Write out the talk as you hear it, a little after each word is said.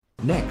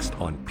Next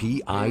on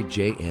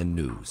PIJN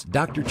News,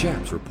 Dr.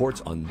 Chaps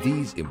reports on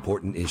these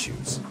important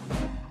issues.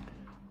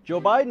 Joe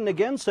Biden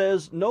again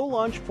says no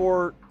lunch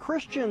for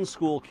Christian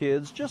school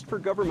kids, just for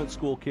government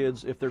school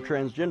kids if they're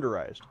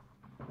transgenderized.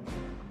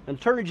 An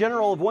attorney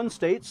general of one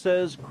state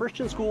says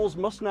Christian schools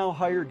must now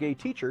hire gay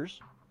teachers.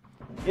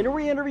 And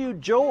we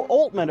interviewed Joe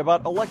Oltmann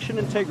about election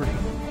integrity.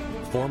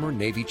 Former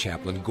Navy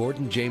chaplain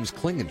Gordon James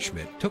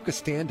Klingenschmitt took a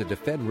stand to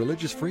defend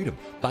religious freedom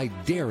by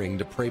daring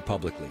to pray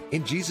publicly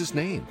in Jesus'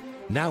 name.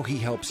 Now he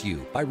helps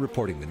you by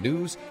reporting the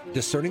news,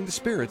 discerning the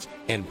spirits,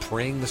 and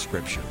praying the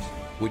scriptures.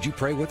 Would you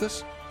pray with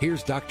us?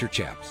 Here's Dr.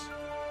 Chaps.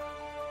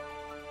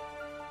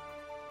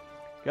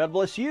 God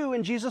bless you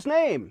in Jesus'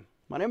 name.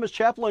 My name is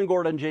Chaplain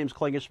Gordon James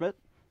Klingenschmitt,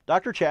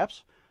 Dr.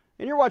 Chaps,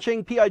 and you're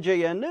watching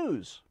PIJN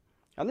News.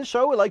 On this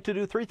show, we like to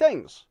do three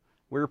things.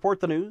 We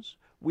report the news,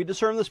 we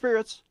discern the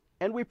spirits,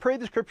 and we pray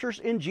the scriptures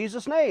in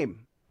Jesus'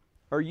 name.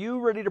 Are you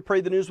ready to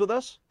pray the news with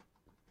us?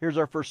 Here's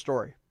our first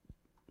story.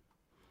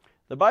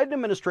 The Biden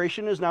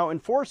administration is now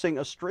enforcing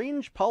a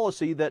strange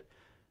policy that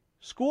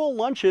school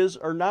lunches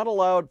are not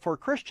allowed for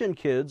Christian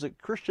kids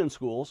at Christian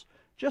schools,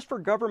 just for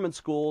government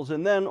schools,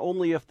 and then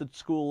only if the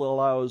school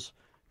allows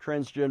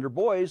transgender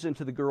boys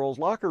into the girls'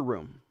 locker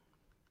room.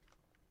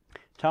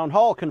 Town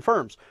Hall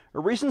confirms a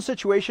recent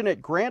situation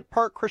at Grant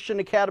Park Christian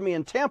Academy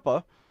in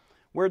Tampa,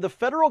 where the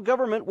federal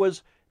government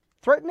was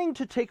threatening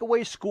to take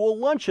away school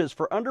lunches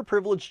for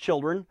underprivileged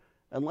children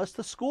unless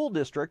the school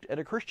district at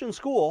a Christian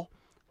school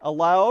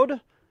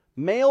allowed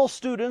male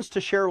students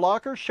to share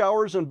lockers,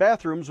 showers, and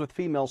bathrooms with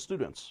female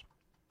students.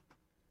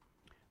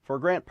 For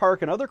Grant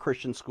Park and other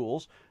Christian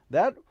schools,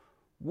 that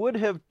would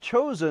have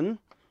chosen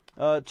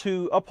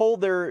to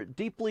uphold their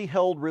deeply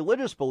held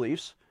religious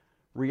beliefs.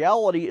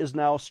 Reality is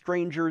now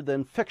stranger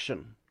than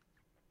fiction.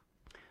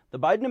 The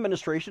Biden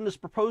administration has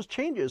proposed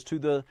changes to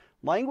the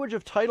language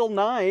of Title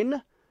IX,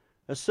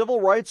 a civil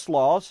rights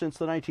law since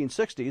the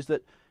 1960s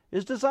that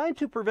is designed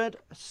to prevent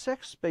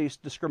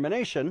sex-based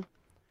discrimination,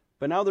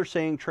 but now they're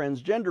saying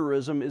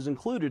transgenderism is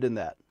included in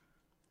that.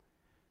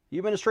 The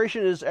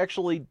administration is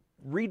actually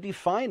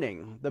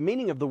redefining the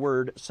meaning of the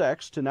word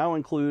sex to now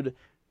include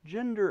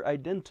gender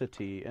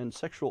identity and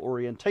sexual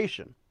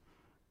orientation.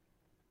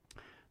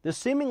 This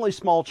seemingly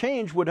small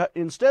change would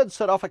instead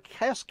set off a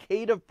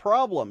cascade of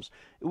problems.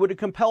 It would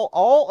compel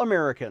all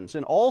Americans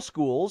in all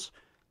schools,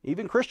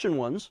 even Christian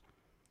ones,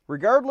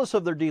 regardless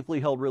of their deeply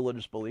held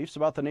religious beliefs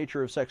about the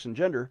nature of sex and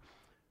gender,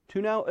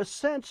 to now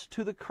assent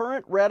to the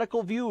current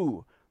radical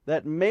view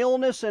that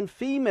maleness and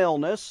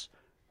femaleness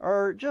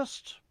are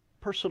just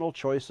personal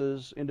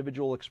choices,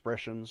 individual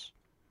expressions,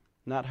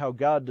 not how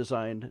God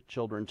designed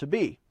children to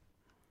be.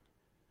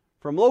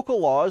 From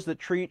local laws that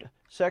treat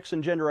sex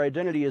and gender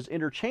identity as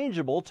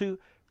interchangeable to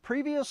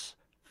previous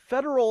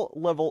federal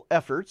level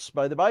efforts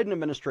by the Biden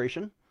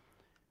administration,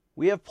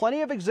 we have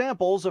plenty of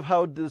examples of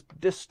how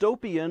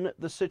dystopian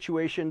the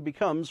situation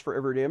becomes for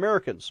everyday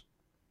Americans.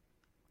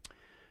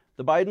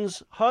 The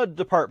Biden's HUD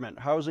department,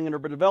 Housing and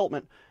Urban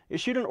Development,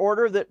 issued an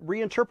order that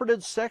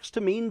reinterpreted sex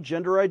to mean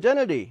gender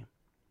identity,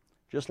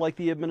 just like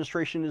the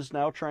administration is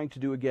now trying to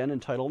do again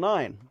in Title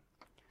IX.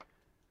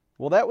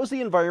 Well, that was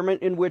the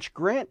environment in which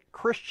Grant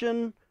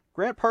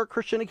Park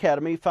Christian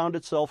Academy found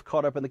itself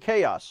caught up in the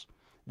chaos.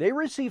 They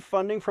received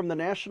funding from the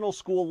National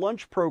School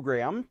Lunch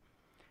Program,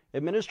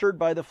 administered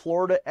by the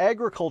Florida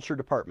Agriculture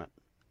Department.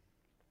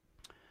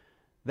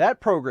 That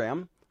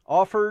program,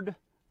 offered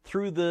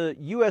through the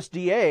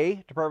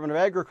USDA, Department of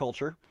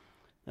Agriculture,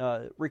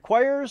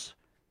 requires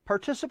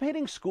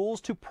participating schools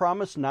to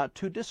promise not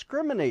to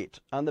discriminate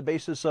on the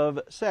basis of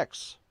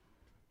sex.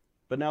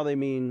 But now they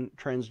mean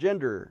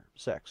transgender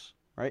sex,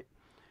 right?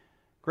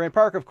 Grant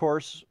Park, of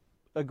course,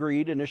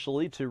 agreed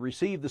initially to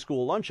receive the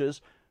school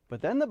lunches,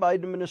 but then the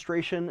Biden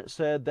administration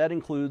said that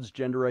includes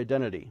gender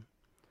identity,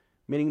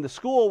 meaning the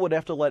school would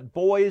have to let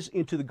boys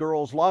into the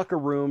girls' locker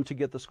room to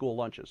get the school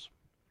lunches.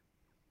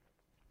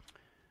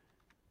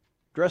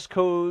 Dress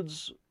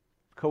codes,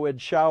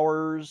 co-ed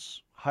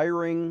showers,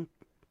 hiring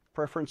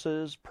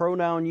preferences,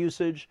 pronoun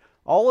usage,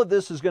 all of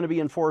this is going to be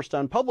enforced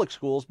on public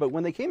schools, but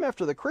when they came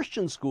after the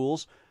Christian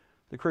schools,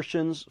 the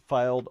Christians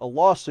filed a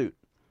lawsuit.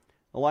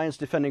 Alliance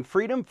Defending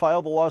Freedom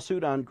filed the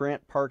lawsuit on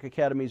Grant Park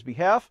Academy's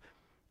behalf,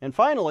 and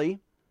finally,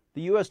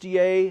 the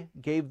USDA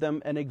gave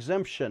them an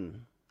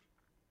exemption.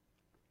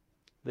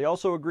 They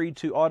also agreed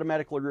to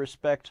automatically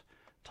respect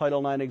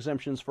Title IX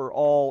exemptions for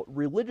all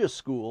religious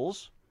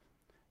schools,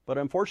 but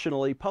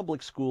unfortunately,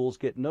 public schools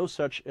get no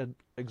such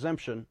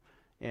exemption,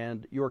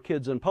 and your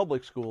kids in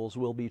public schools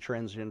will be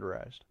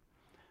transgenderized.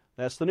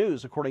 That's the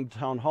news, according to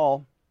Town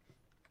Hall.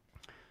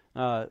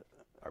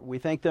 We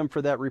thank them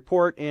for that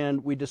report,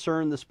 and we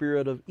discern the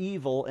spirit of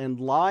evil and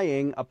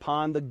lying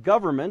upon the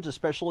government,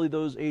 especially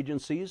those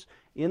agencies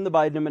in the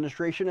Biden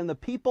administration and the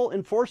people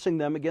enforcing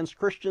them against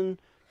Christian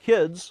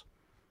kids.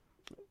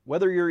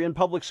 Whether you're in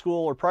public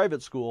school or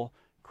private school,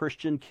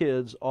 Christian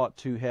kids ought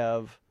to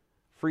have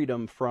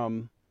freedom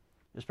from,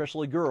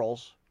 especially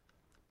girls,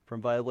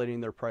 from violating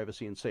their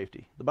privacy and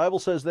safety. The Bible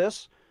says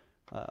this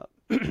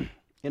in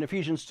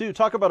Ephesians 2.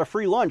 Talk about a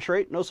free lunch,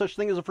 right? No such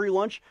thing as a free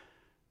lunch.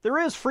 There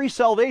is free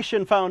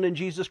salvation found in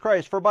Jesus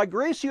Christ. For by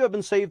grace you have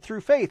been saved through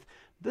faith.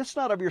 This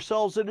not of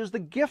yourselves, it is the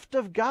gift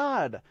of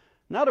God,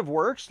 not of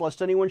works, lest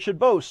anyone should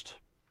boast.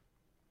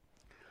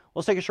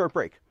 Let's take a short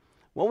break.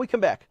 When we come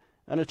back,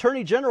 an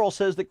attorney general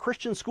says that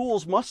Christian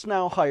schools must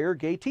now hire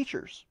gay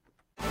teachers.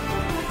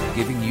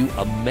 Giving you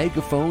a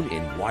megaphone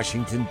in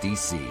Washington,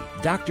 D.C.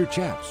 Dr.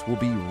 Chaps will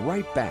be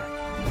right back.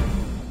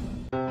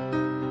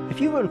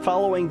 If you've been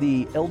following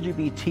the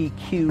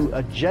LGBTQ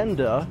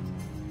agenda,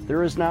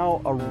 there is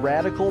now a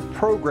radical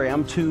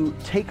program to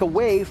take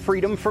away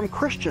freedom from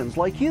Christians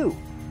like you.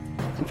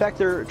 In fact,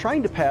 they're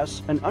trying to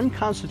pass an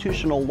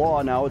unconstitutional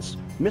law now. It's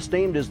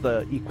misnamed as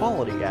the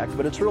Equality Act,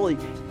 but it's really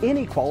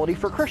inequality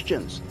for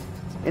Christians.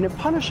 And it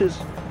punishes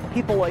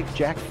people like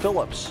Jack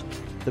Phillips,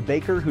 the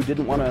baker who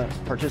didn't want to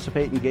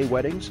participate in gay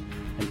weddings,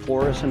 and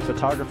florists and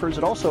photographers.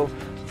 It also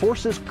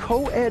forces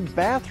co-ed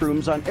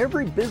bathrooms on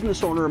every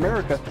business owner in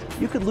America.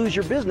 You could lose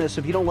your business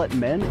if you don't let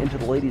men into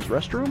the ladies'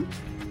 restroom.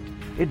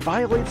 It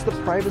violates the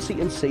privacy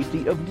and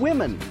safety of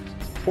women,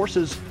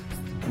 forces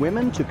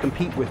women to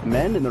compete with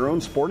men in their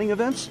own sporting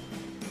events.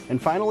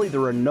 And finally,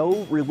 there are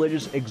no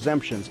religious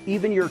exemptions.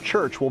 Even your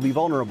church will be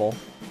vulnerable.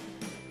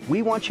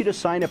 We want you to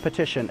sign a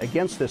petition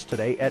against this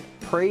today at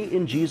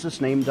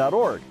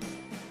PrayInJesusName.org.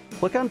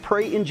 Click on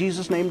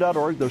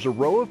PrayInJesusName.org. There's a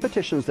row of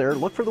petitions there.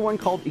 Look for the one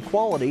called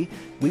Equality.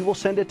 We will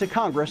send it to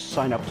Congress.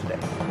 Sign up today.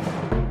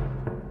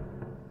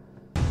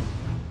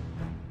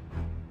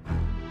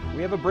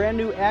 We have a brand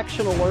new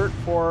action alert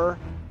for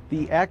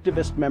the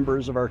activist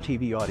members of our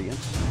TV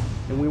audience,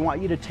 and we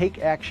want you to take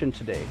action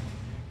today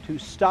to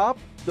stop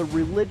the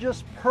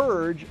religious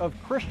purge of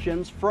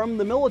Christians from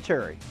the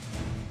military.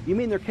 You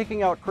mean they're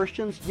kicking out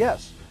Christians?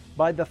 Yes,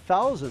 by the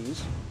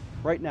thousands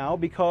right now,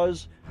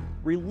 because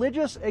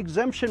religious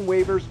exemption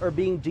waivers are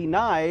being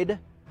denied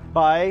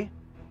by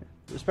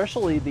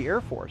especially the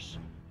Air Force.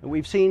 And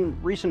we've seen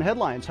recent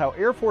headlines how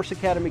Air Force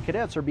Academy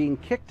cadets are being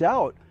kicked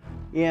out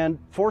and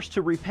forced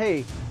to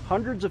repay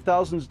hundreds of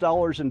thousands of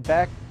dollars in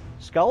back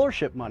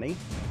scholarship money.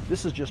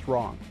 This is just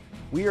wrong.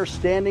 We are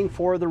standing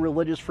for the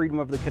religious freedom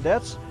of the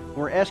cadets.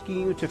 We're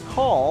asking you to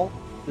call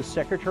the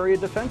Secretary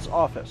of Defense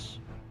office.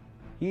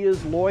 He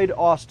is Lloyd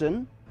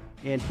Austin,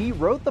 and he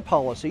wrote the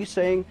policy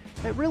saying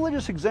that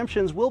religious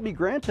exemptions will be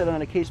granted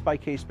on a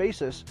case-by-case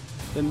basis.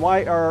 Then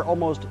why are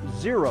almost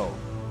zero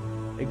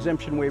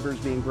exemption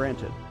waivers being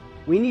granted?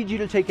 We need you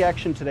to take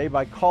action today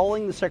by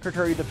calling the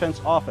Secretary of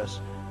Defense office,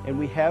 and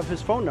we have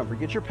his phone number.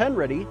 Get your pen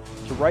ready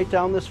to write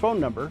down this phone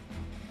number.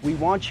 We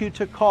want you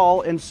to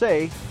call and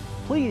say,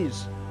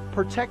 please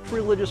protect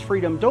religious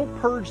freedom. Don't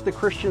purge the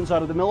Christians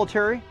out of the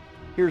military.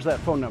 Here's that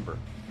phone number.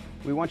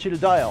 We want you to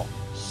dial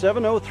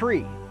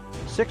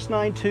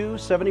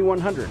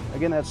 703-692-7100.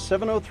 Again, that's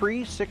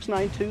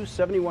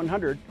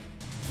 703-692-7100.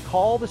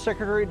 Call the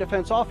Secretary of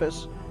Defense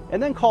office,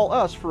 and then call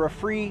us for a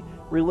free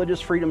religious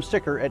freedom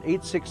sticker at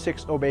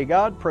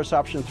 866-OBEY-GOD. Press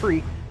option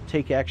 3.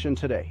 Take action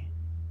today.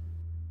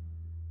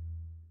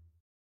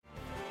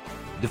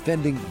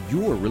 Defending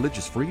your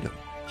religious freedom.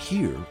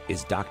 Here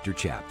is Dr.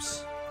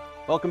 Chaps.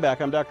 Welcome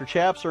back. I'm Dr.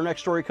 Chaps. Our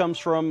next story comes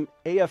from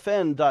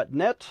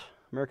AFN.net.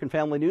 American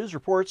Family News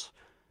reports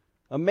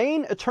a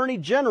Maine Attorney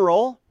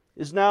General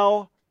is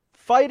now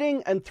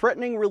fighting and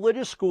threatening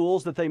religious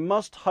schools that they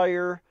must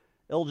hire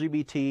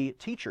LGBT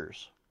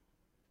teachers.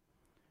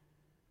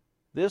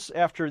 This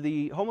after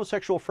the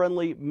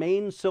homosexual-friendly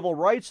Maine Civil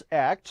Rights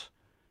Act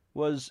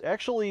was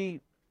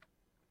actually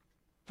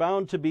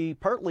found to be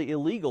partly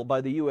illegal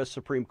by the U.S.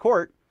 Supreme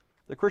Court.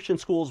 The Christian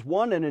schools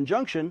won an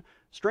injunction.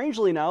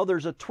 Strangely now,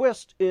 there's a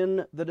twist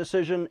in the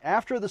decision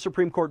after the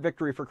Supreme Court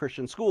victory for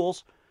Christian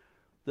schools.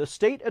 The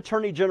State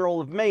Attorney General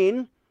of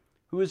Maine,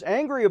 who is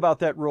angry about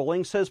that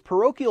ruling, says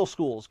parochial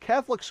schools,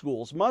 Catholic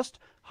schools, must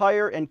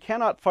hire and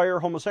cannot fire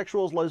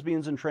homosexuals,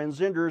 lesbians, and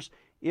transgenders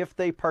if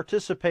they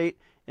participate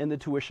in the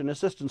tuition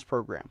assistance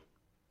program.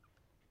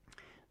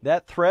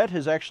 That threat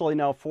has actually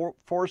now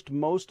forced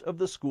most of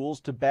the schools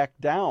to back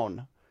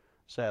down,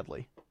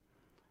 sadly.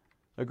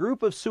 A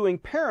group of suing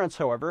parents,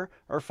 however,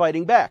 are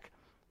fighting back.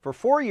 For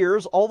 4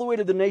 years, all the way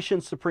to the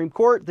nation's Supreme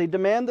Court, they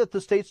demand that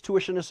the state's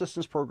tuition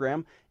assistance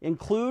program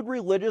include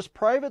religious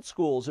private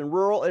schools in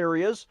rural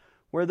areas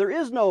where there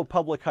is no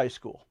public high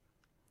school.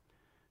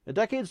 A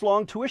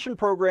decades-long tuition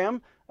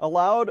program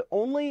allowed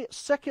only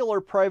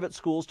secular private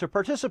schools to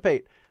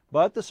participate,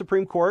 but the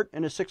Supreme Court,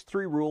 in a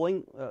 6-3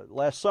 ruling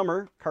last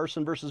summer,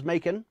 Carson versus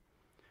Macon,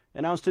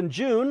 announced in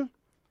June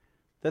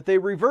that they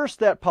reversed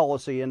that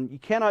policy and you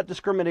cannot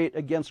discriminate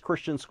against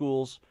Christian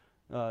schools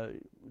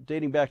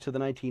dating back to the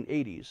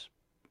 1980s.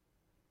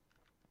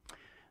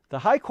 The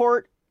High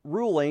Court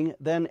ruling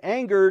then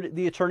angered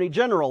the Attorney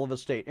General of the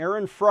state.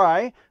 Aaron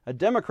Frey, a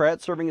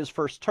Democrat serving his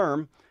first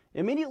term,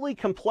 immediately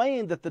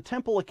complained that the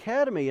Temple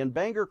Academy and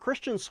Bangor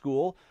Christian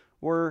School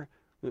were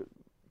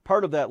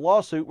part of that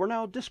lawsuit, were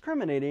now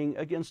discriminating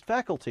against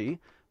faculty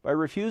by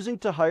refusing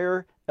to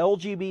hire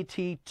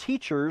LGBT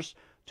teachers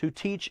to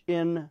teach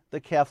in the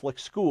Catholic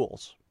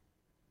schools.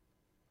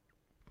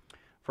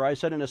 Frey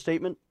said in a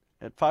statement,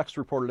 Fox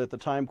reported at the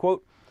time,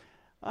 quote,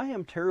 I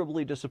am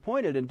terribly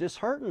disappointed and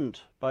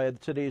disheartened by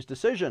today's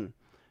decision.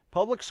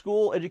 Public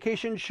school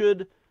education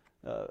should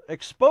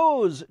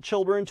expose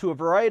children to a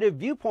variety of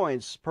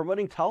viewpoints,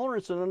 promoting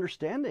tolerance and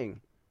understanding,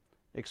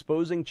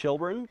 exposing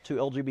children to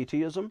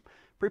LGBTism,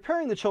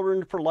 preparing the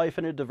children for life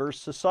in a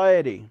diverse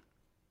society.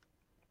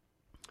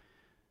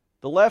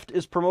 The left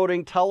is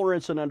promoting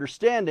tolerance and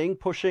understanding,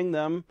 pushing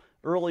them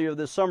earlier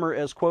this summer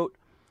as, quote,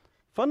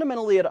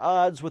 fundamentally at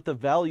odds with the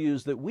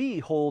values that we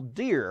hold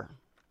dear.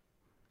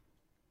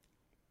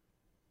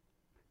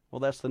 Well,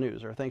 that's the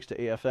news. Our thanks to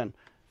AFN.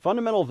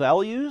 Fundamental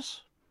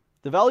values?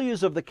 The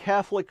values of the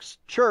Catholic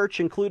Church,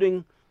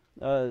 including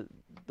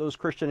those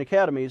Christian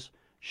academies,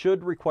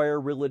 should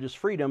require religious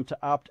freedom to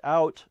opt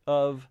out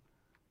of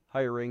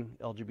hiring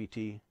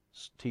LGBT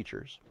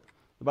teachers.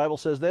 The Bible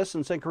says this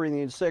in 2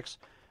 Corinthians 6,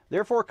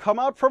 therefore come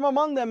out from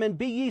among them and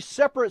be ye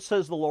separate,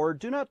 says the Lord.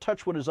 Do not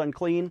touch what is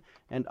unclean,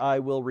 and I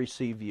will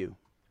receive you.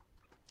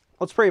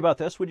 Let's pray about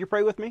this. Would you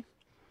pray with me?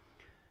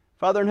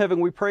 Father in heaven,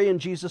 we pray in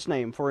Jesus'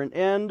 name for an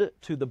end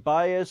to the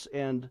bias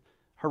and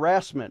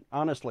harassment,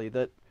 honestly,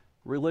 that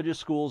religious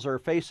schools are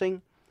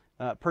facing.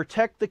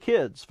 Protect the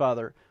kids,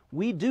 Father.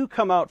 We do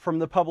come out from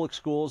the public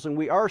schools and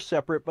we are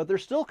separate, but they're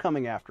still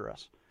coming after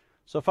us.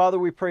 So, Father,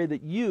 we pray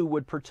that you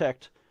would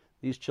protect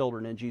these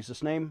children in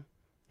Jesus' name.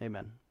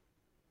 Amen.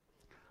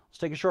 Let's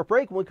take a short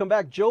break. When we come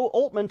back, Joe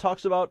Oltmann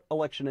talks about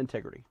election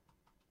integrity.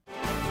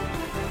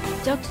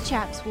 Dr.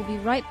 Chaps will be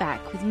right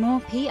back with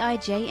more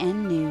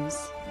PIJN news.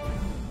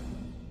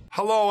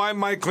 Hello, I'm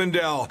Mike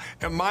Lindell,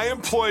 and my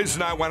employees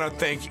and I want to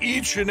thank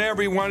each and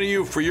every one of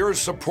you for your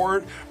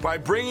support by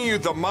bringing you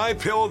the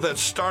MyPillow that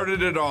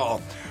started it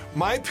all.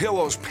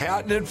 MyPillow's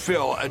patented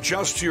fill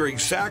adjusts to your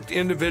exact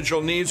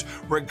individual needs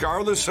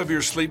regardless of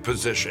your sleep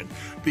position.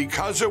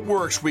 Because it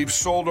works, we've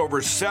sold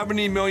over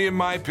 70 million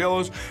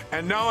MyPillows,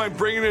 and now I'm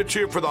bringing it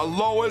to you for the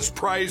lowest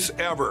price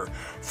ever.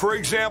 For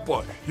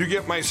example, you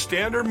get my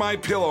standard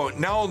MyPillow,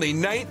 now only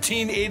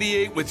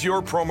 $19.88 with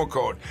your promo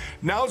code.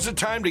 Now's the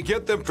time to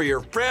get them for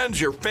your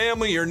friends, your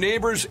family, your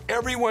neighbors,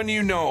 everyone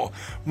you know.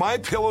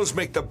 MyPillows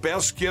make the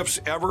best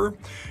gifts ever.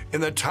 In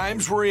the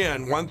times we're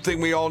in, one thing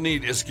we all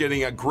need is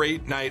getting a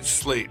great night's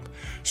sleep.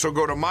 So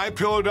go to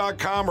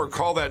MyPillow.com or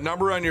call that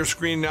number on your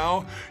screen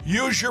now.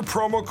 Use your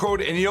promo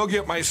code and you'll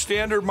get my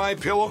standard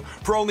MyPillow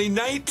for only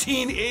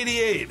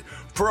 $19.88.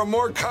 For a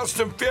more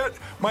custom fit,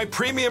 my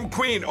Premium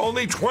Queen,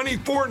 only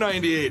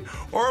 $24.98.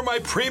 Or my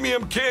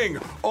Premium King,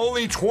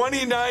 only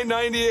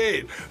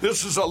 $29.98.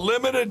 This is a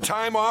limited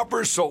time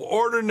offer, so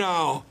order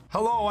now.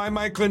 Hello, I'm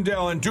Mike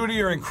Lindell, and due to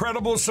your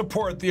incredible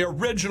support, the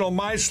original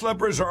My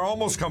Slippers are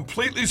almost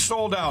completely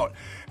sold out.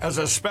 As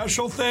a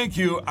special thank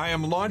you, I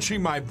am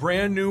launching my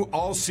brand new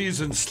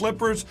all-season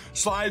slippers,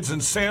 slides,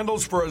 and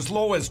sandals for as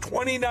low as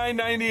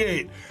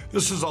 $29.98.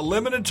 This is a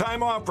limited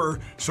time offer,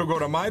 so go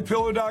to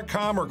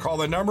MyPillow.com or call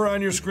the number on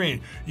your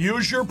screen.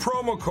 Use your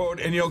promo code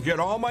and you'll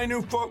get all my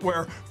new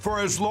footwear for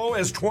as low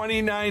as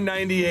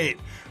 $29.98.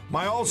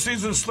 My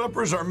all-season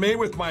slippers are made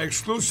with my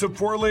exclusive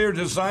 4-layer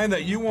design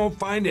that you won't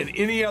find in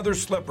any other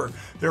slipper.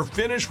 They're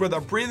finished with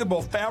a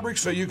breathable fabric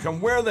so you can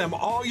wear them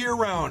all year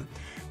round.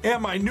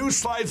 And my new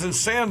slides and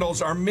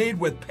sandals are made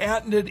with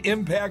patented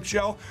impact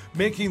gel,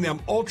 making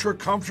them ultra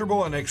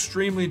comfortable and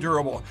extremely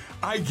durable.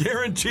 I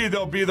guarantee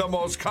they'll be the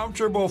most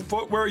comfortable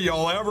footwear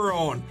you'll ever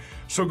own.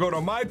 So go to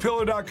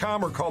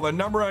MyPillow.com or call the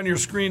number on your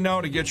screen now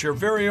to get your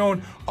very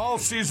own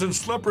all-season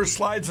slippers,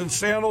 slides, and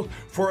sandals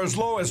for as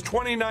low as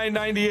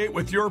 $29.98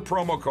 with your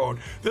promo code.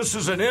 This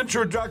is an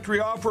introductory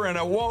offer and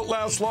it won't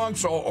last long,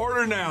 so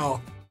order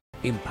now.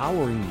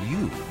 Empowering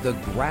you, the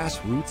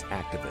grassroots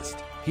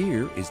activist.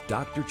 Here is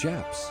Dr.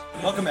 Chaps.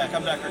 Welcome back.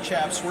 I'm Dr.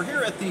 Chaps. We're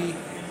here at the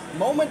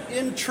Moment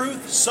in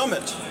Truth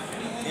Summit,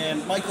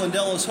 and Mike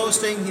Lindell is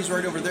hosting. He's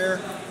right over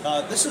there.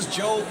 This is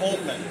Joe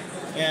Oltmann,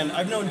 and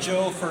I've known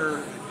Joe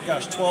for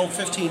 12,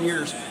 15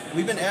 years.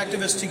 We've been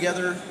activists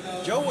together.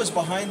 Joe was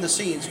behind the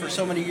scenes for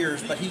so many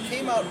years, but he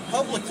came out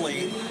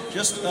publicly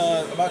just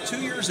about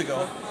 2 years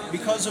ago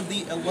because of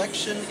the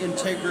election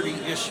integrity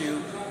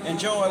issue. And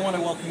Joe, I want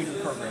to welcome you to the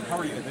program. How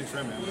are you? Thanks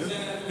for having me.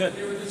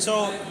 Good.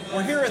 So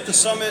we're here at the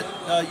summit.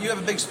 You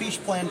have a big speech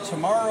planned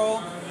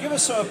tomorrow. Give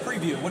us a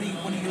preview. What are you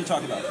going to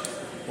talk about?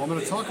 Well, I'm going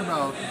to talk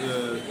about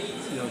the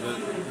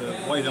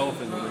white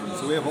elephant in the room.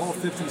 So we have all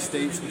 50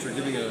 states which are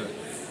giving a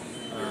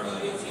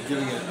kind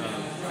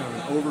of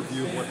an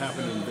overview of what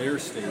happened in their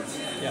states.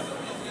 Yeah.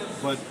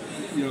 But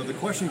the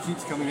question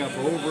keeps coming up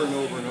over and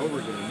over and over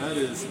again, and that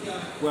is,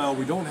 well,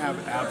 we don't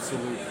have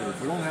absolute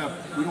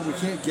proof. We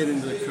can't get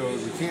into the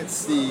code. We can't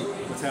see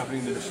what's happening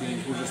in the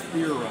machines. We're just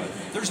theorizing.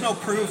 There's no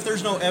proof.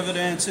 There's no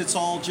evidence. It's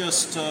all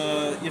just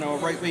a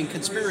right-wing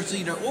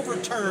conspiracy to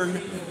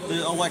overturn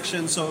the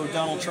election so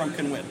Donald Trump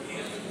can win.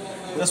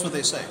 That's what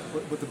they say.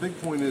 But the big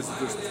point is that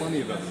there's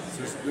plenty of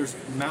evidence. There's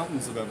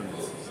mountains of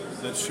evidence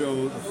that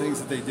show the things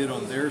that they did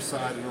on their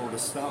side in order to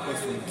stop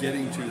us from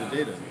getting to the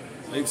data.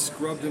 They've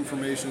scrubbed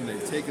information,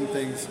 they've taken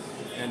things,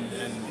 and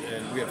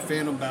we have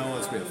phantom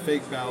ballots, we have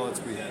fake ballots,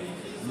 we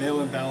have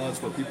mail-in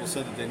ballots where people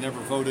said that they never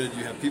voted.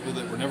 You have people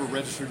that were never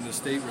registered in the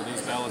state where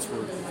those ballots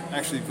were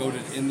actually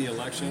voted in the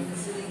election.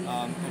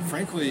 And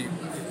frankly,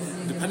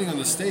 depending on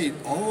the state,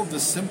 all of the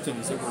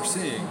symptoms that we're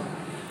seeing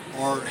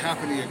are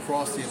happening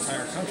across the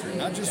entire country.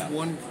 Not just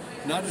one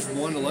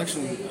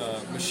election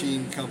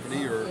machine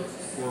company or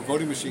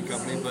voting machine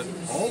company, but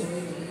all of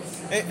them.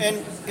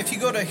 And if you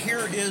go to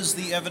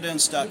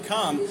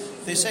hereistheevidence.com,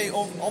 they say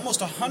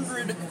almost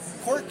 100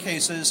 court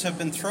cases have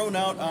been thrown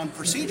out on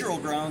procedural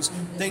grounds.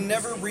 They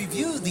never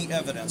review the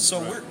evidence.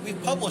 So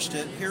we've published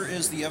it,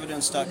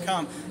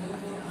 hereistheevidence.com.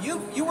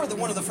 You were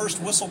one of the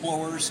first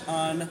whistleblowers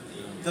on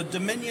the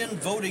Dominion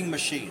voting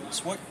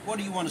machines. What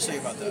do you want to say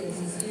about that?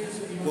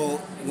 Well,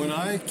 when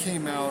I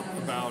came out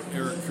about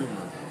Eric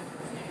Coomer,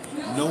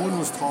 no one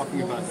was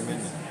talking about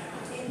Dominion.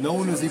 No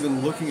one was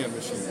even looking at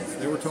machines.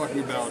 They were talking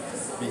about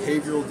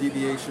behavioral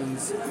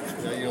deviations,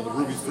 the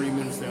Ruby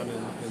Freemans down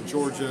in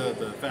Georgia,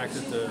 the fact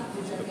that the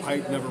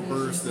pipe never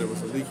burst, that it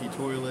was a leaky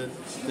toilet.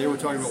 They were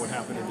talking about what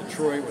happened in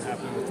Detroit, what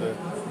happened with the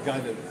guy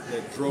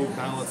that drove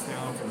ballots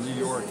down from New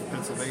York to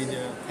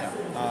Pennsylvania.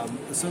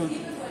 So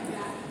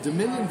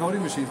Dominion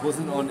voting machines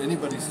wasn't on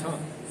anybody's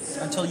tongue.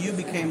 Until you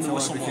became the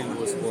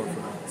whistleblower.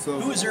 So,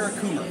 who is Eric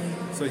Coomer?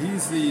 So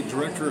he's the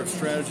Director of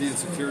Strategy and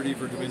Security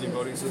for Dominion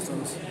Voting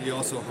Systems. He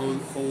also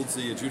holds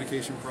the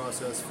adjudication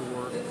process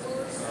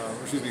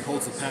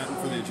holds the patent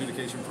for the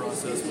adjudication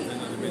process within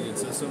the Dominion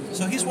system.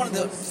 So he's one of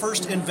the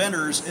first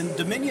inventors, and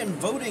Dominion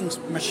voting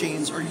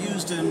machines are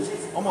used in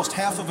almost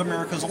half of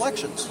America's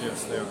elections.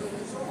 Yes, they are.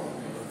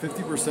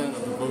 50%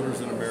 of the voters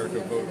in America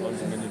vote on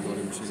Dominion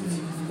voting machines.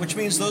 Which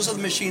means those are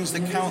the machines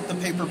that count the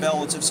paper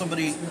ballots. If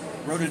somebody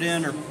wrote it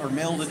in or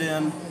mailed it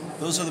in,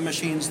 those are the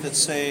machines that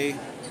say,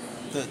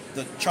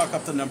 that chalk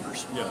up the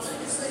numbers. Yes.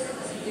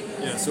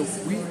 Yeah, so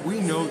we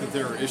know that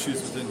there are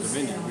issues within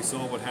Dominion. We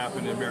saw what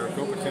happened in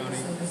Maricopa County,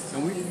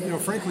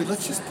 and frankly,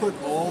 let's just put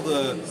all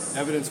the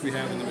evidence we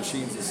have in the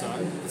machines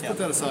aside. Let's put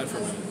that aside for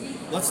a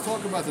minute. Let's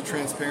talk about the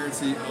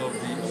transparency of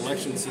the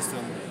election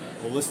system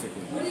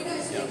holistically.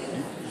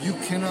 You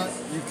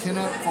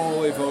cannot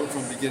follow a vote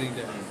from beginning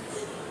to end.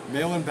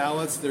 Mail-in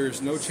ballots, there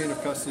is no chain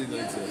of custody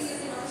that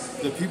exists.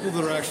 The people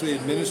that are actually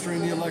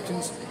administering the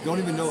elections don't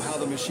even know how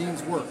the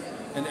machines work.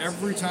 And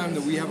every time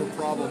that we have a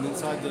problem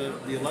inside the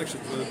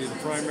elections, whether it be the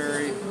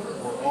primary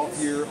or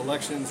off-year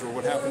elections or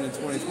what happened in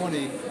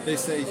 2020, they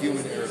say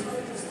human error.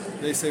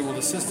 They say, well,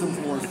 the system's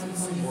more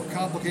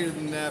complicated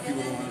than that.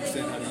 People don't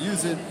understand how to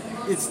use it.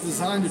 It's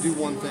designed to do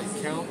one thing,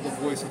 count the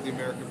voice of the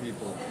American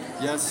people.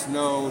 Yes,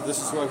 no,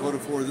 this is who I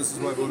voted for, this is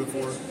who I voted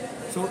for.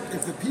 So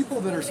if the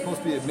people that are supposed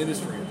to be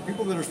administering, the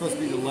people that are supposed to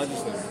be the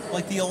legislators.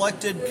 Like the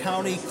elected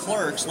county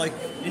clerks, like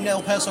in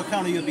El Paso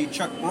County, it would be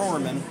Chuck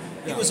Broerman.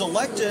 He was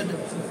elected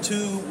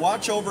to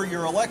watch over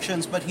your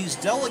elections, but he's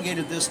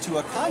delegated this to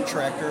a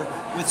contractor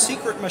with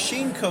secret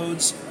machine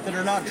codes that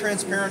are not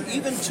transparent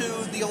even to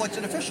the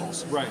elected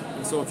officials. Right.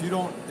 And so if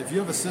you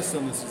have a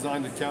system that's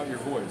designed to count your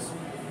voice,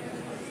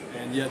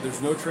 and yet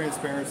there's no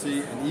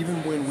transparency, and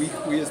even when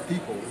we as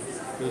people,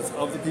 because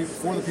of the people,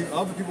 for the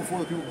people, for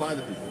the people, by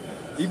the people,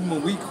 even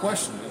when we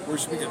question it, we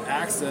should get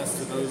access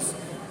to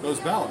those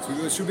ballots.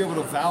 We should be able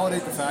to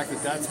validate the fact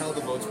that that's how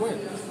the votes win.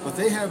 But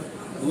they have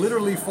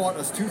literally fought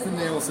us tooth and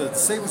nail, said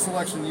safest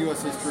election in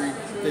U.S. history.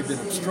 They've been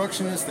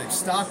obstructionists. They've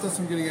stopped us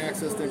from getting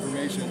access to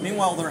information.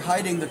 Meanwhile, they're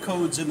hiding the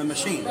codes in the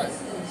machine. Right.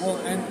 Well,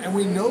 and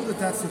we know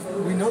that's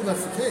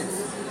the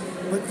case.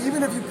 But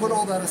even if you put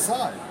all that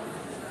aside,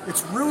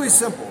 it's really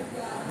simple.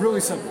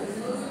 Really simple.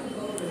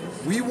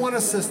 We want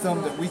a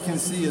system that we can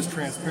see as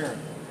transparent.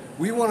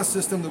 We want a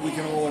system that we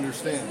can all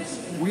understand.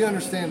 We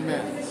understand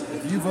math.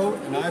 If you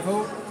vote and I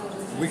vote,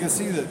 we can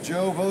see that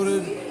Joe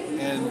voted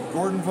and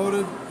Gordon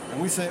voted,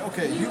 and we say,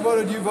 okay, you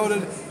voted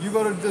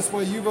this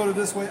way, you voted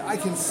this way. I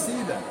can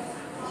see that.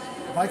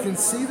 If I can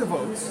see the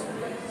votes,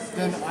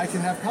 then I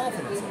can have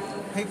confidence in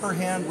it. Paper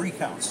hand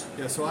recounts.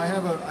 Yeah, so I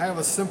have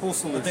a simple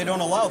solution. But they don't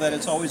allow that.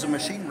 It's always a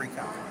machine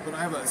recount. But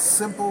I have a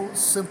simple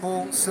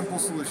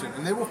solution.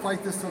 And they will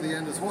fight this till the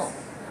end as well.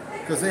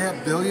 Because they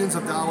have billions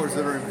of dollars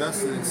that are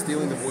invested in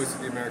stealing the voice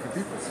of the American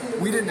people.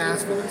 We didn't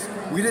ask for this.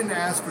 We didn't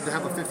ask to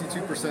have a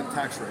 52%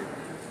 tax rate.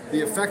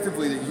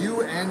 Effectively, that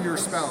you and your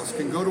spouse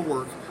can go to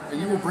work and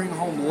you will bring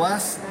home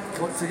less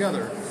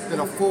together than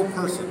a full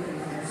person,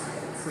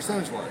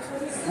 percentage-wise.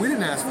 We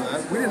didn't ask for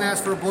that. We didn't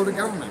ask for a bloated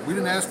government. We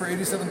didn't ask for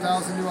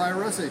 87,000 new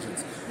IRS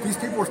agents. These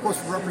people are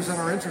supposed to represent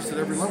our interests at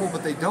every level,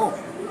 but they don't.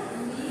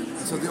 And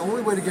so the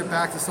only way to get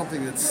back to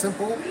something that's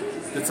simple,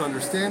 that's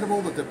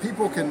understandable, that the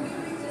people can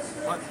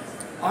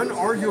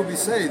unarguably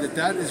say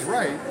that is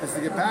right, is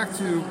to get back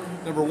to,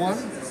 number one,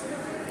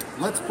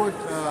 let's put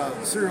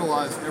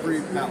serialize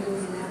every ballot.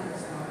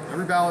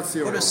 Every ballot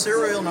serial. Put a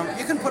serial number.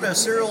 You can put a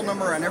serial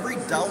number on every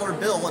dollar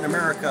bill in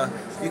America.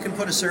 You can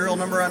put a serial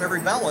number on every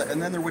ballot, and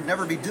then there would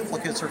never be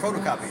duplicates or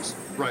photocopies.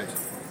 Right.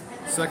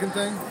 Second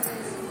thing,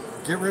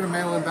 get rid of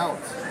mail-in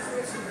ballots.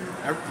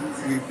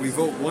 We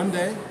vote one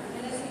day,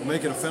 We'll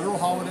make it a federal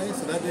holiday,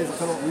 so that day is a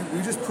federal.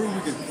 We just proved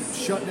we could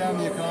shut down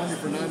the economy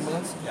for 9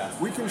 months. Yeah.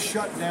 We can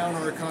shut down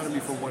our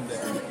economy for 1 day.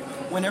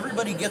 When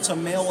everybody gets a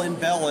mail-in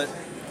ballot,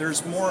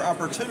 there's more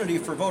opportunity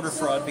for voter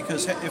fraud,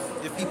 because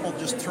if people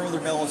just throw their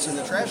ballots in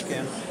the trash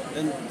can,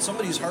 then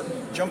somebody's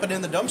jumping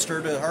in the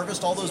dumpster to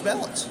harvest all those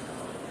ballots.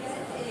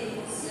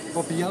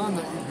 But beyond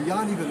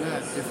even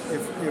that,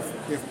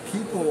 if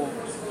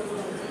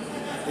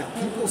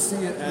people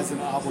see it as an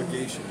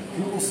obligation,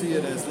 people see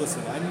it as,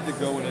 listen, I need to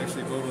go and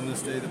actually vote on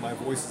this day, that my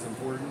voice is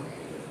important,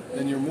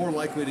 then you're more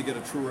likely to get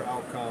a truer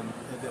outcome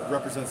that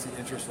represents the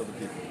interest of the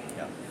people.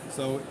 Yeah.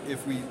 So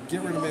if we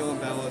get rid of mail-in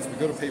ballots, we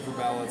go to paper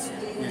ballots,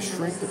 we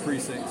shrink the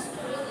precincts.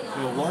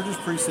 The largest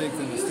precinct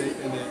in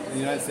the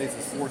United States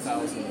is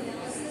 4,000.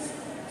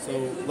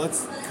 So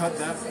let's cut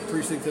that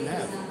precinct in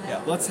half.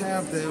 Yeah. Let's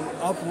have them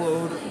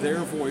upload their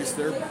voice,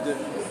 the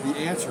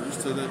answers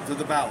to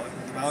the ballot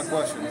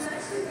questions,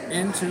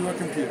 into a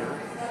computer.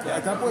 Yeah.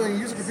 At that point, they can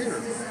use a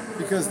computer,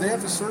 because they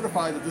have to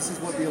certify that this is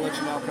what the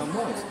election outcome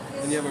was.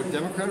 And you have a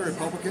Democrat, a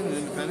Republican, an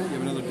Independent. You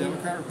have another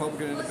Democrat,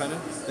 Republican,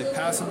 Independent. They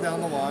pass them down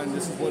the line.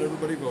 This is what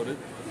everybody voted.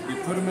 You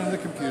put them into the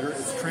computer.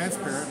 It's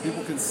transparent.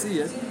 People can see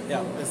it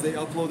as they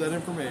upload that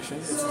information.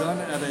 It's done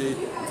at a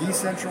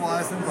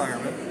decentralized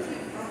environment.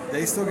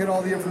 They still get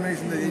all the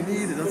information that they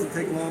need. It doesn't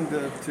take long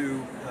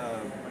to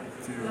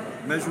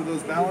measure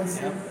those ballots.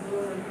 Yeah.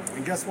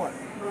 And guess what?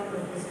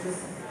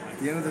 At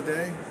the end of the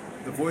day,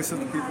 the voice of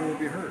the people will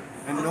be heard.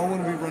 And no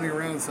one will be running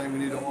around saying we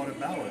need to audit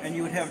ballots. And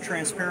you would have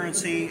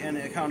transparency and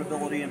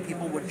accountability, and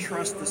people would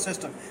trust the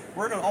system.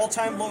 We're at an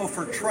all-time low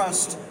for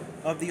trust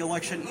of the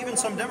election. Even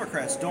some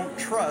Democrats don't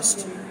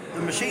trust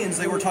the machines.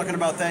 They were talking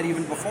about that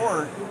even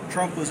before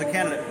Trump was a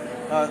candidate.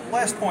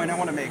 Last point I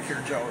want to make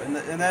here, Joe, and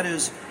that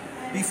is,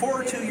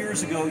 before 2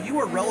 years ago, you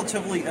were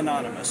relatively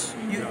anonymous.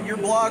 Your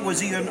blog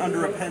was even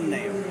under a pen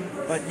name,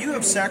 but you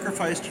have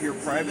sacrificed your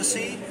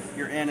privacy,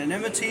 your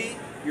anonymity,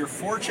 your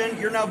fortune.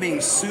 You're now being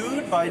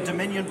sued by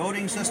Dominion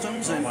Voting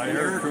Systems and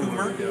Eric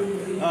Coomer.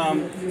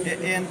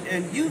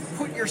 And you've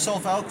put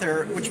yourself out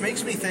there, which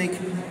makes me think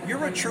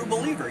you're a true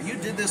believer. You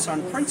did this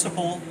on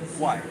principle.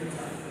 Why?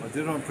 I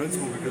did it on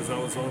principle because I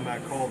was on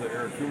that call that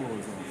Eric Coomer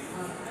was on.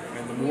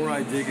 And the more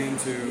I dig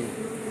into...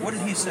 What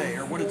did he say,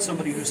 or what did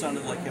somebody who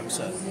sounded like him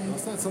say? Well,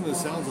 it's not something that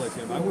sounds like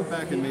him. I went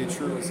back and made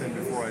sure it was him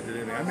before I did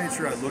anything. I made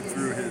sure I looked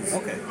through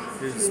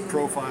his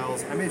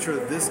profiles. I made sure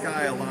that this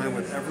guy aligned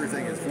with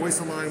everything, his voice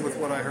aligned with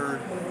what I heard,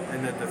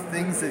 and that the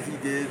things that he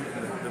did,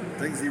 the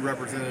things he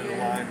represented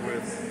aligned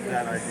with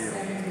that ideal.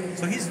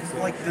 So he's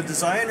like the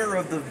designer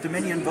of the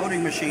Dominion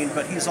voting machine,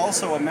 but he's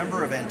also a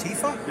member of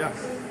Antifa? Yeah.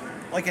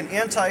 Like an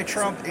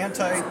anti-Trump,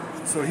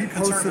 So he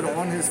posted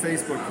on his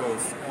Facebook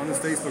post, on his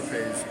Facebook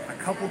page, a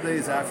couple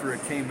days after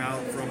it came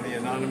out from the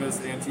anonymous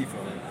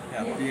Antifa,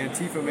 the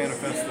Antifa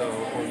manifesto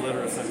or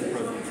letter sent to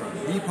President Trump.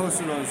 He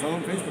posted on his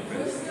own Facebook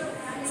page.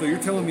 So you're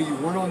telling me you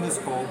weren't on this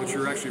call, but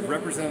you're actually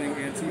representing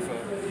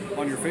Antifa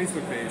on your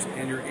Facebook page,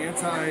 and you're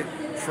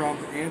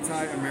anti-Trump,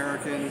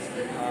 anti-American,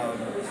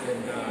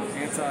 and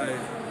anti-U.S.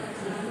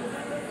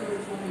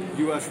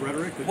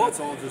 rhetoric? That's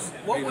all just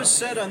what was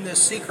said on this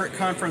secret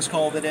conference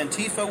call that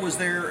Antifa was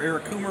there,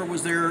 Eric Coomer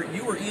was there,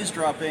 you were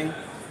eavesdropping.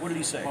 What did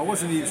he say? I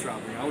wasn't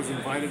eavesdropping. I was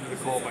invited to the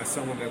call by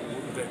someone that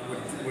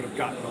would have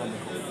gotten on the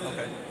call.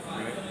 Okay.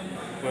 Right?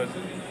 But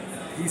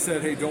he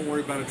said, hey, don't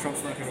worry about it.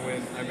 Trump's not going to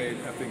win. I made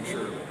effing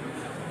sure of it.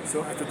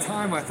 So at the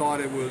time, I thought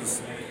it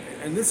was,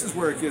 and this is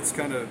where it gets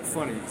kind of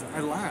funny. I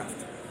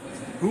laughed.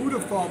 Who would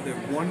have thought that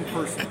one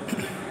person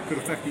could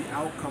affect the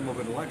outcome of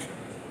an election?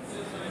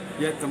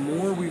 Yet the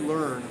more we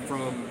learn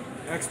from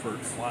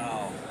experts,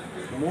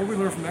 the more we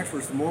learn from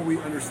experts, the more we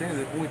understand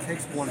that it only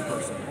takes one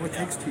person. It only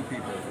takes two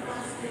people.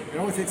 It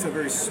only takes a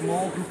very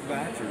small group of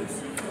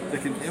actors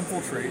that can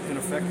infiltrate and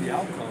affect the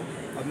outcome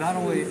of not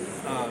only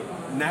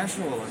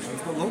national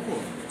elections, but local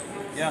elections.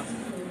 Yeah.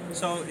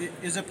 So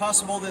is it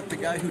possible that the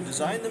guy who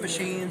designed the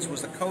machines,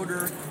 was the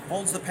coder,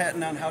 holds the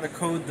patent on how to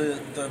code the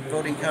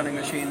voting counting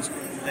machines,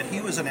 that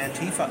he was an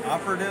Antifa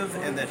operative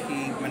and that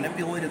he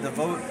manipulated the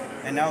vote,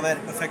 and now that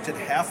affected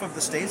half of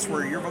the states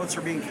where your votes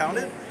are being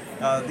counted?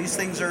 These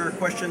things are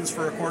questions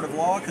for a court of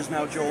law, because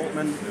now Joe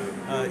Oltmann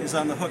is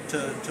on the hook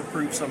to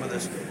prove some of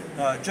this.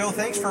 Joe,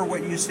 thanks for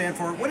what you stand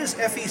for. What is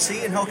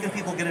FEC, and how can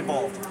people get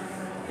involved?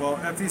 Well,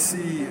 FEC,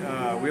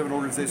 we have an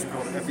organization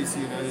called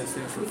FEC United,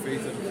 stands for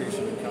Faith,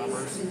 Education, and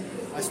Commerce.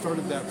 I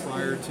started that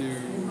prior to,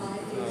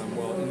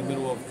 in the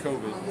middle of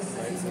COVID,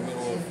 right? In the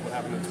middle of what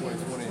happened in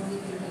 2020.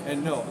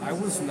 And no, I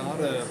was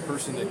not a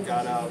person that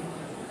got out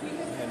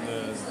in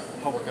the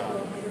public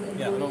eye.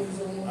 Yeah. I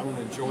don't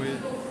enjoy it.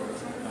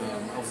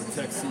 I was a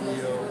tech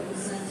CEO,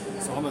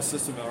 so I'm a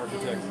system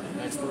architect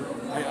expert.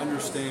 I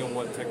understand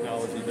what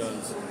technology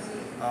does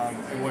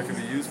and what it can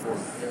be used for.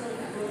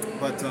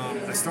 But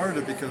I started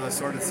it because I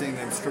started seeing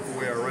them strip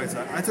away our rights.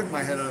 I took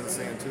my head out of the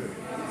sand too.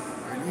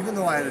 I mean, even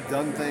though I had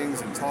done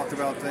things and talked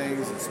about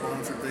things and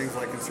sponsored things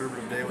like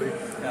Conservative Daily,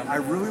 I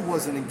really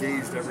wasn't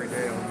engaged every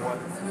day on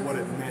what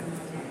it meant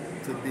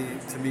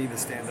to me to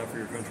stand up for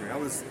your country.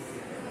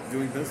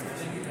 doing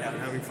business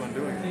and having fun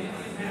doing it.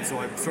 And so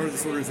I started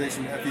this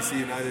organization, FEC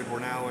United. We're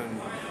now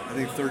in, I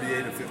think,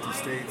 38 of 50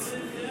 states.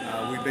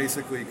 We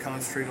basically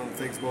concentrate on the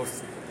things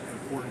most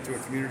important to a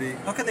community.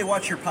 How can they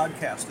watch your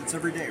podcast? It's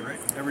every day, right?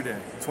 Every day.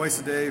 Twice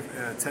a day,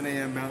 10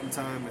 a.m. Mountain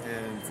Time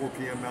and 4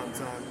 p.m. Mountain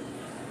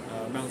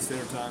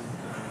Standard Time,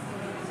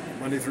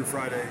 Monday through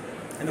Friday.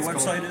 And the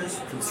website is?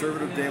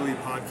 Conservative Daily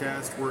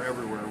Podcast. We're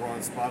everywhere. We're on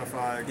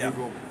Spotify,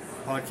 Google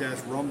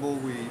Podcast, Rumble.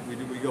 We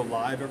go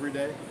live every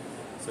day.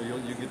 So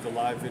you get the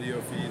live video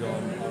feed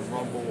on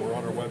Rumble or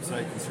on our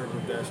website,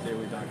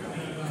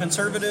 conservative-daily.com.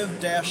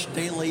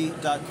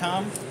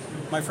 Conservative-daily.com.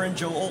 My friend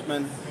Joe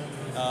Oltmann,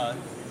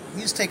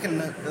 he's taken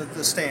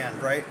the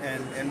stand, right?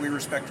 And we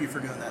respect you for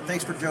doing that.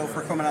 Thanks for Joe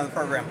for coming on the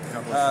program.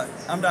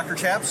 I'm Dr.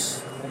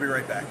 Chaps. We'll be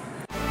right back.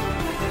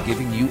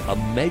 Giving you a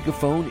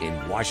megaphone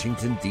in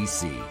Washington,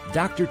 D.C.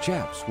 Dr.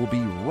 Chaps will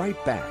be right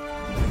back.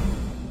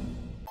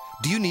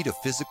 Do you need a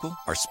physical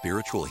or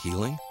spiritual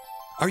healing?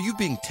 Are you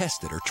being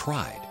tested or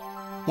tried?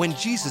 When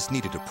Jesus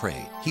needed to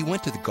pray, he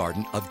went to the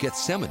Garden of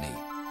Gethsemane.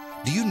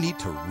 Do you need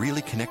to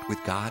really connect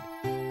with God?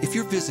 If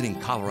you're visiting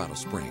Colorado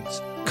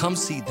Springs, come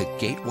see the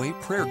Gateway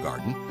Prayer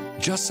Garden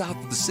just south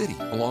of the city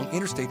along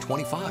Interstate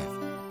 25.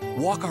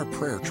 Walk our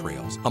prayer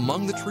trails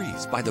among the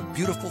trees by the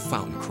beautiful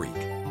Fountain Creek.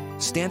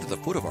 Stand at the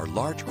foot of our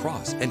large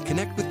cross and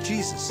connect with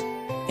Jesus.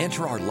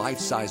 Enter our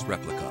life-size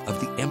replica of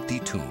the empty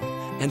tomb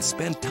and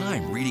spend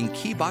time reading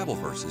key Bible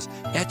verses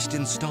etched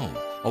in stone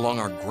along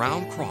our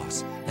ground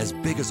cross as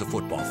big as a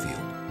football field.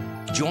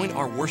 Join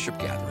our worship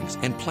gatherings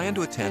and plan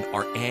to attend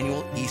our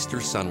annual Easter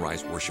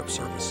Sunrise Worship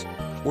Service.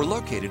 We're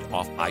located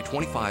off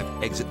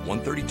I-25 exit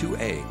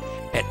 132A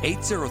at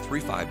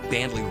 8035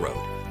 Bandley Road,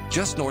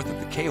 just north of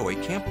the KOA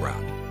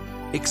campground.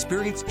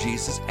 Experience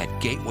Jesus at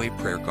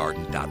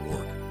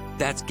gatewayprayergarden.org.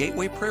 That's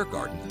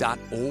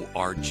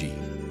gatewayprayergarden.org.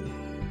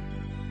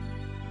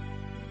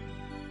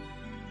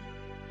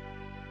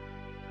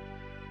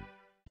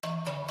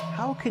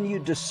 How can you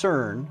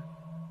discern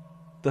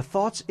the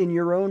thoughts in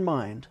your own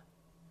mind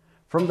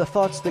from the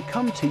thoughts that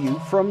come to you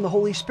from the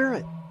Holy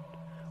Spirit,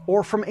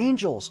 or from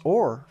angels,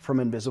 or from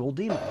invisible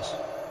demons?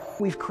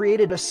 We've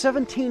created a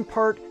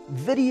 17-part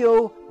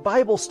video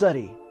Bible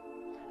study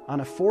on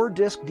a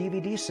 4-disc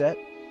DVD set.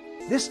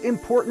 This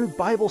important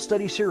Bible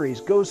study series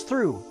goes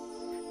through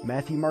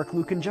Matthew, Mark,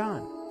 Luke, and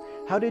John.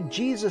 How did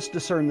Jesus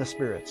discern the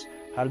spirits?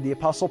 How did the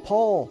Apostle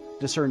Paul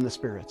discern the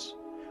spirits?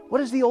 What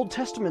does the Old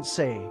Testament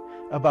say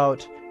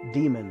about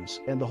demons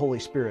and the Holy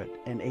Spirit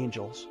and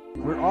angels?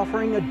 We're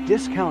offering a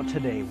discount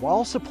today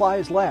while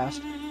supplies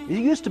last. It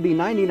used to be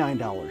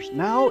 $99.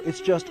 Now it's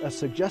just a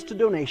suggested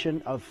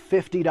donation of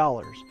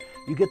 $50.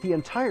 You get the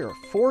entire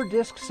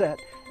 4-disc set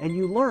and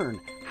you learn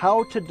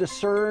how to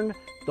discern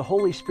the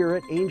Holy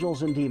Spirit,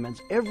 angels, and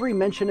demons, every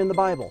mention in the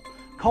Bible.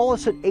 Call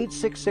us at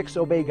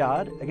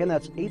 866-OBEY-GOD. Again,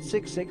 that's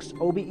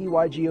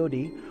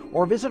 866-OBEYGOD.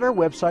 Or visit our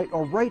website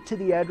or write to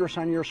the address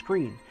on your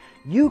screen.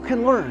 You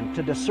can learn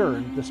to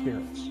discern the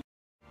spirits.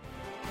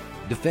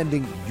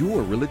 Defending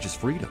your religious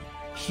freedom.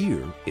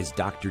 Here is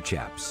Dr.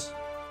 Chaps.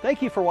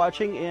 Thank you for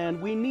watching,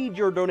 and we need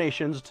your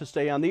donations to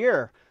stay on the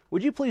air.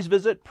 Would you please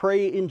visit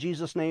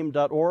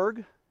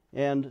prayinjesusname.org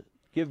and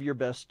give your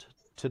best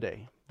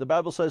today? The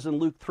Bible says in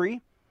Luke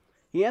 3,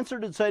 he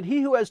answered and said,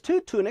 "He who has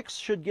 2 tunics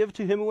should give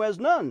to him who has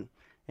none,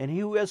 and he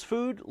who has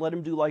food, let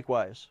him do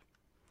likewise."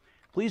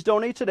 Please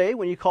donate today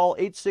when you call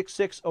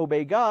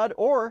 866-OBEY-GOD,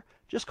 or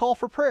just call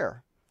for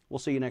prayer. We'll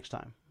see you next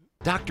time.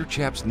 Dr.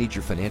 Chaps needs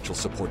your financial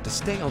support to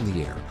stay on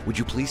the air. Would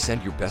you please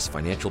send your best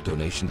financial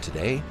donation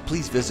today?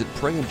 Please visit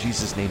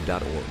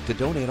prayinjesusname.org to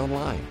donate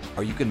online.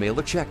 Or you can mail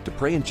a check to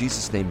Pray in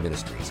Jesus' Name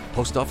Ministries,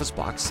 Post Office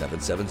Box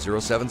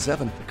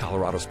 77077,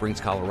 Colorado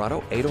Springs,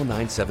 Colorado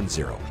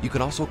 80970. You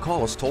can also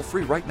call us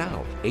toll-free right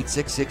now,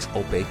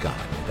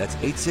 866-OBEY-GOD. That's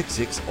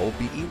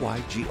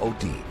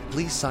 866-OBEYGOD.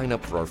 Please sign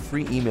up for our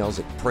free emails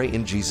at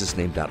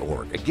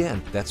prayinjesusname.org.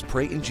 Again, that's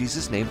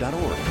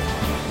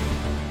prayinjesusname.org.